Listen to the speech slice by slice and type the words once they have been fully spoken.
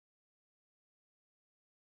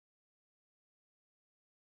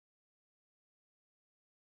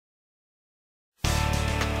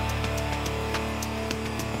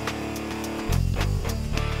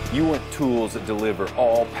You want tools that deliver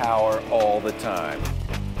all power all the time.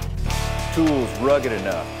 Tools rugged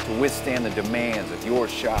enough to withstand the demands of your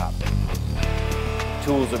shop.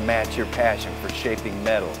 Tools that match your passion for shaping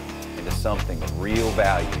metal into something of real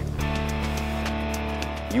value.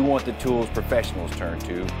 You want the tools professionals turn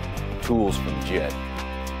to, tools from Jet.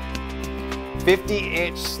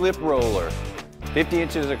 50-inch slip roller, 50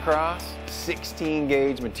 inches across, 16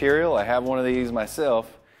 gauge material. I have one of these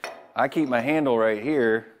myself. I keep my handle right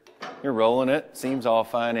here. You're rolling it, seems all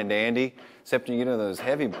fine and dandy, except you get into those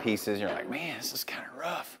heavy pieces, you're like, man, this is kind of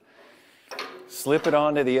rough. Slip it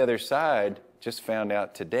onto the other side, just found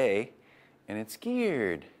out today, and it's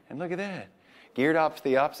geared. And look at that. Geared off to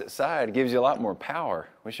the opposite side gives you a lot more power.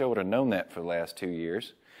 Wish I would have known that for the last 2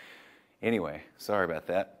 years. Anyway, sorry about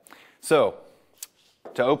that. So,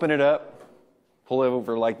 to open it up, pull it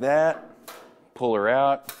over like that, pull her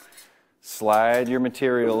out, slide your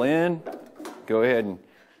material in, go ahead and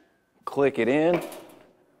click it in,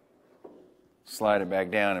 slide it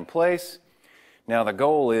back down in place. Now the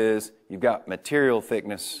goal is you've got material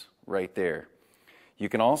thickness right there. You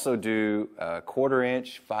can also do 1/4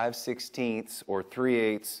 inch, 5/16, or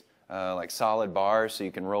 3/8 like solid bars, so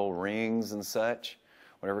you can roll rings and such.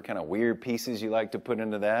 Whatever kind of weird pieces you like to put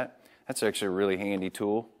into that. That's actually a really handy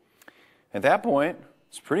tool. At that point,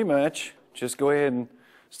 it's pretty much just go ahead and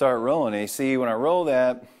start rolling. And you see when I roll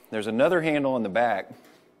that, there's another handle in the back.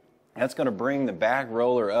 That's going to bring the back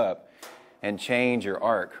roller up and change your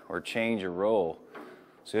arc or change your roll.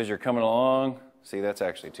 So as you're coming along, see, that's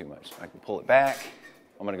actually too much. I can pull it back.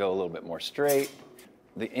 I'm going to go a little bit more straight.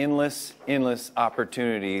 The endless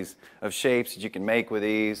opportunities of shapes that you can make with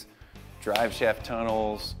these. Drive shaft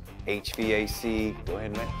tunnels, HVAC. Go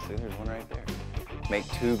ahead and make, see, there's one right there. Make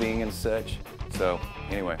tubing and such. So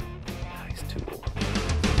anyway, nice tool.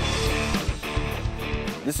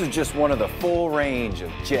 This is just one of the full range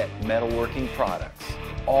of Jet metalworking products,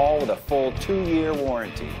 all with a full 2-year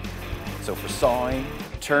warranty. So for sawing,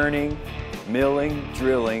 turning, milling,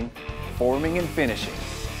 drilling, forming and finishing,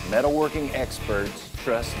 metalworking experts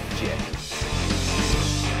trust Jet.